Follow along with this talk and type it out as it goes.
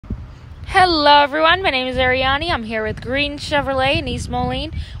Hello everyone, my name is Ariani. I'm here with Green Chevrolet in East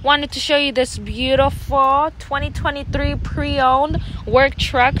Moline. Wanted to show you this beautiful 2023 pre-owned work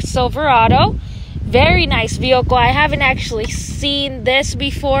truck Silverado. Very nice vehicle. I haven't actually seen this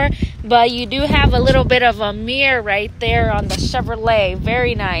before, but you do have a little bit of a mirror right there on the Chevrolet.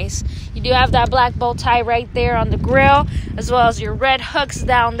 Very nice. You do have that black bow tie right there on the grill, as well as your red hooks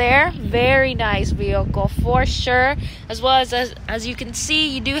down there. Very nice vehicle for sure. As well as you can see,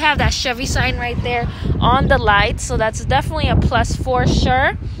 you do have that Chevy sign right there on the lights, so that's definitely a plus for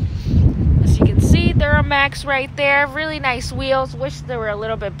sure. As you can see, Duramax right there. Really nice wheels. Wish they were a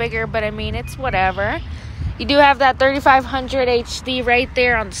little bit bigger, but I mean, it's whatever. You do have that 3500 HD right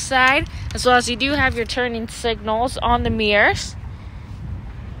there on the side, as well as you do have your turning signals on the mirrors.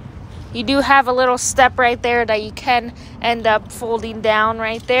 You do have a little step right there that you can end up folding down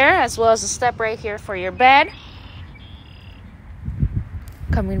right there, as well as a step right here for your bed.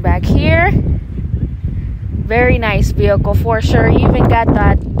 Coming back here. Very nice vehicle for sure. You even got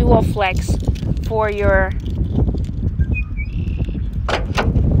that dual flex for your...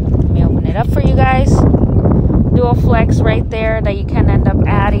 Let me open it up for you guys. Dual flex right there that you can end up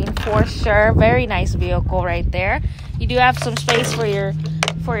adding for sure. Very nice vehicle right there. You do have some space for your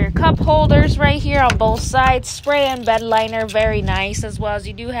cup holders right here on both sides. Spray and bed liner, very nice. As well as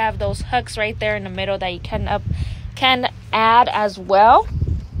you do have those hooks right there in the middle that you can add as well.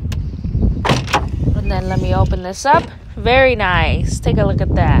 And then let me open this up. Very nice. Take a look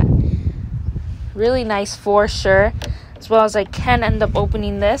at that. Really nice for sure. As well as I can end up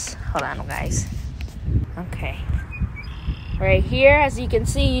opening this. Hold on, guys. Okay. Right here, as you can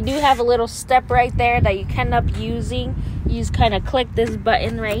see, you do have a little step right there that you can end up using. You just kind of click this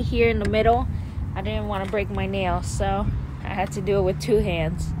button right here in the middle. I didn't want to break my nail, so I had to do it with two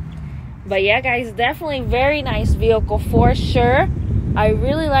hands. But yeah, guys, definitely very nice vehicle for sure. I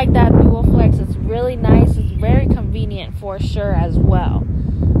really like that dual flex. It's really nice. It's very convenient for sure as well.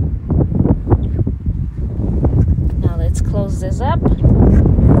 Now let's close this up.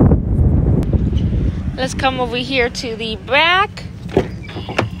 Let's come over here to the back.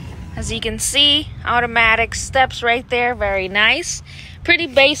 As you can see, automatic steps right there. Very nice. Pretty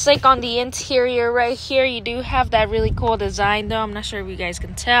basic on the interior right here. You do have that really cool design though. I'm not sure if you guys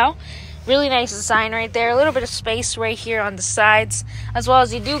can tell. Really nice design right there. A little bit of space right here on the sides. As well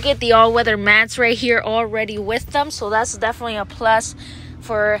as you do get the all-weather mats right here already with them. So that's definitely a plus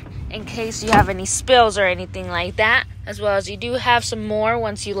for in case you have any spills or anything like that. As well as you do have some more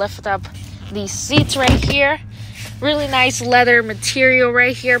once you lift up these seats right here. Really nice leather material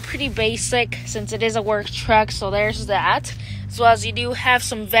right here. Pretty basic since it is a work truck, so there's that. As well as you do have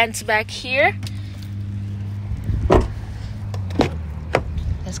some vents back here.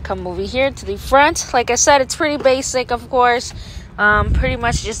 Let's come over here to the front. Like I said, it's pretty basic, of course. Pretty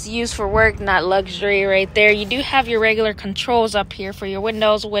much just used for work, not luxury right there. You do have your regular controls up here for your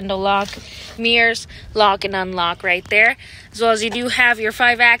windows, window lock, mirrors, lock and unlock right there. As well as you do have your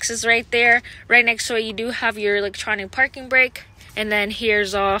 5-axis right there. Right next to it, you do have your electronic parking brake. And then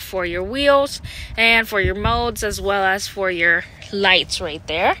here's all for your wheels and for your modes, as well as for your lights right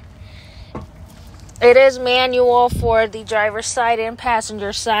there. It is manual for the driver's side and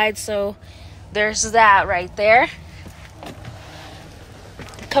passenger side, so there's that right there.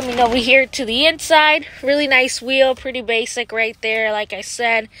 Coming over here to the inside, really nice wheel, pretty basic right there. Like I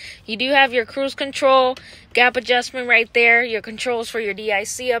said, you do have your cruise control, gap adjustment right there, your controls for your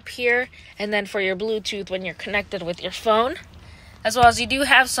DIC up here, and then for your Bluetooth when you're connected with your phone. As well as you do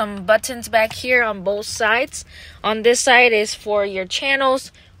have some buttons back here on both sides. On this side is for your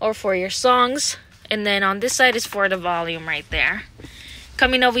channels or for your songs, and then on this side is for the volume right there.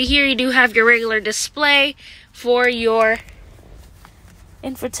 Coming over here, you do have your regular display for your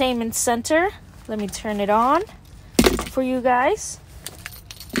infotainment center. Let me turn it on for you guys.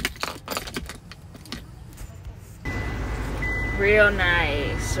 Real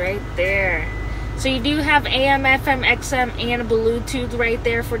nice right there. So you do have AM, FM, XM, and Bluetooth right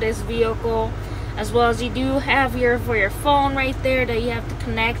there for this vehicle. As well as you do have for your phone right there that you have to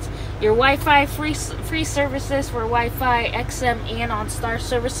connect. Your Wi-Fi free services for Wi-Fi, XM, and OnStar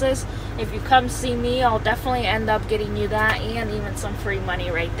services. If you come see me, I'll definitely end up getting you that and even some free money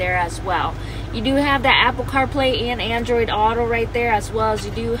right there as well. You do have the Apple CarPlay and Android Auto right there, as well as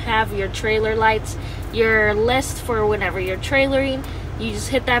you do have your trailer lights, your list for whenever you're trailering. You just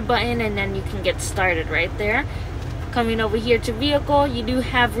hit that button and then you can get started right there. Coming over here to vehicle, you do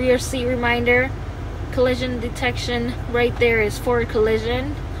have rear seat reminder, collision detection right there is for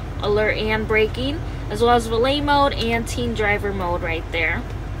collision alert and braking, as well as valet mode and teen driver mode right there.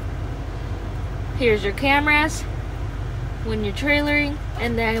 Here's your cameras. when you're trailering,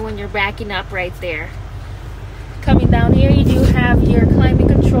 and then when you're backing up right there. Coming down here, you do have your climate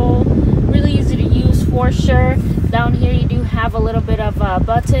control, really easy to use for sure. Down here you do have a little bit of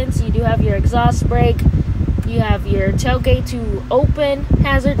buttons. You do have your exhaust brake, you have your tailgate to open,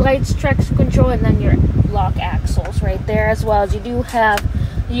 hazard lights, traction control, and then your lock axles right there, as well as you do have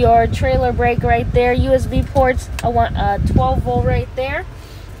your trailer brake right there, USB ports, a 12 volt right there.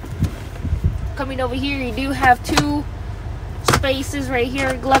 Coming over here, you do have 2 spaces right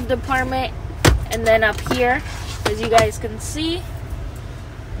here, glove compartment, and then up here, as you guys can see.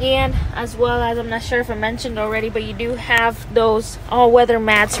 And as well as, I'm not sure if I mentioned already, but you do have those all-weather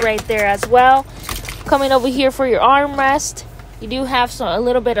mats right there as well. Coming over here for your armrest, you do have a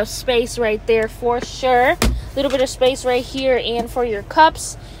little bit of space right there for sure. A little bit of space right here, and for your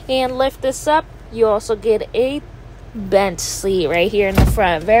cups. And lift this up, you also get a bench seat right here in the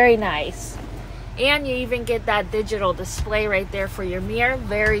front. Very nice. And you even get that digital display right there for your mirror.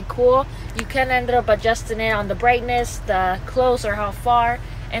 Very cool. You can end up adjusting it on the brightness, the close, or how far,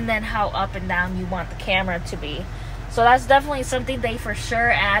 and then how up and down you want the camera to be. So that's definitely something they for sure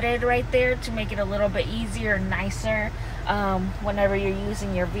added right there to make it a little bit easier and nicer whenever you're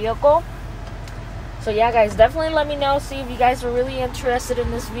using your vehicle. So yeah, guys, definitely let me know, see if you guys are really interested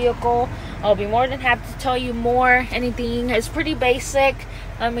in this vehicle. I'll be more than happy to tell you more. Anything is pretty basic.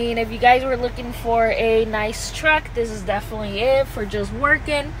 I mean, if you guys were looking for a nice truck, this is definitely it for just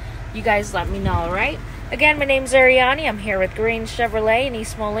working. You guys let me know, alright? Again, my name's Ariani. I'm here with Green Chevrolet in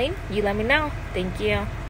East Moline. You let me know. Thank you.